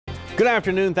Good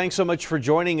afternoon. Thanks so much for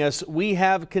joining us. We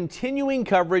have continuing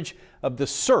coverage of the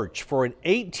search for an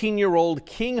 18-year-old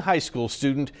King High School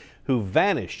student who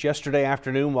vanished yesterday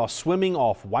afternoon while swimming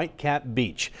off Whitecap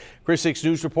Beach. KRIS 6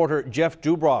 News reporter Jeff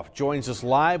Dubroff joins us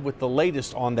live with the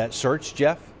latest on that search.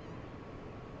 Jeff?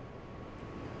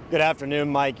 Good afternoon,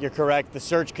 Mike. You're correct. The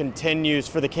search continues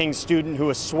for the King student who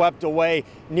was swept away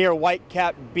near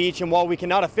Whitecap Beach. And while we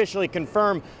cannot officially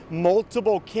confirm,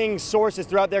 multiple King sources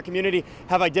throughout their community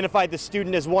have identified the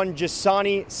student as one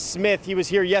Jasani Smith. He was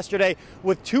here yesterday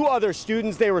with two other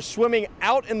students. They were swimming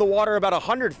out in the water about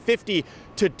 150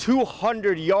 to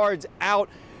 200 yards out.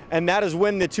 And that is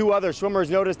when the two other swimmers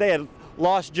noticed they had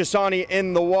lost Jasani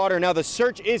in the water. Now the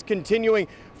search is continuing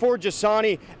for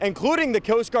Jasani, including the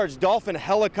Coast Guard's Dolphin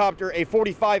helicopter. A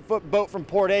 45-foot boat from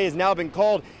Port A has now been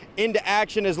called into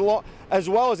action, as well as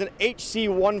an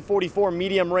HC-144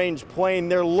 medium-range plane.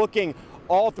 They're looking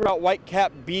all throughout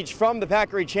Whitecap Beach from the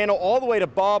Packery Channel all the way to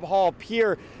Bob Hall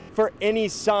Pier for any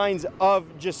signs of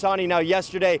Jasani. Now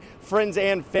yesterday, friends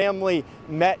and family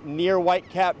met near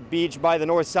Whitecap Beach by the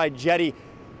Northside Jetty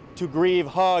to grieve,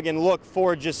 hug, and look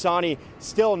for Jasani.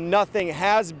 Still nothing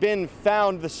has been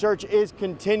found. The search is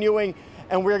continuing,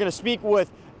 and we're going to speak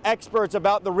with experts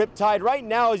about the riptide. Right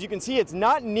now, as you can see, it's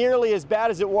not nearly as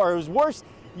bad as it was. It was worse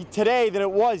today than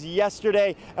it was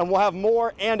yesterday, and we'll have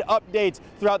more and updates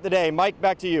throughout the day. Mike,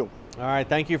 back to you. All right,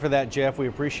 thank you for that, Jeff. We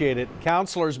appreciate it.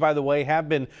 Counselors, by the way, have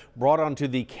been brought onto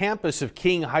the campus of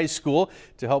King High School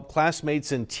to help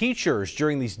classmates and teachers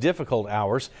during these difficult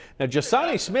hours. Now,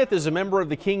 Jasani Smith is a member of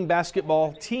the King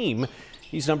basketball team.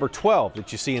 He's number 12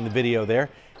 that you see in the video there.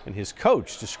 And his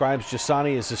coach describes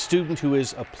Jasani as a student who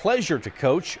is a pleasure to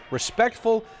coach,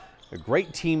 respectful, a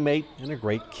great teammate, and a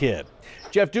great kid.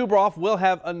 Jeff Dubroff will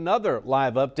have another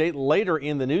live update later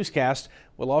in the newscast.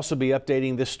 We'll also be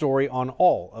updating this story on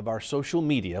all of our social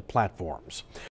media platforms.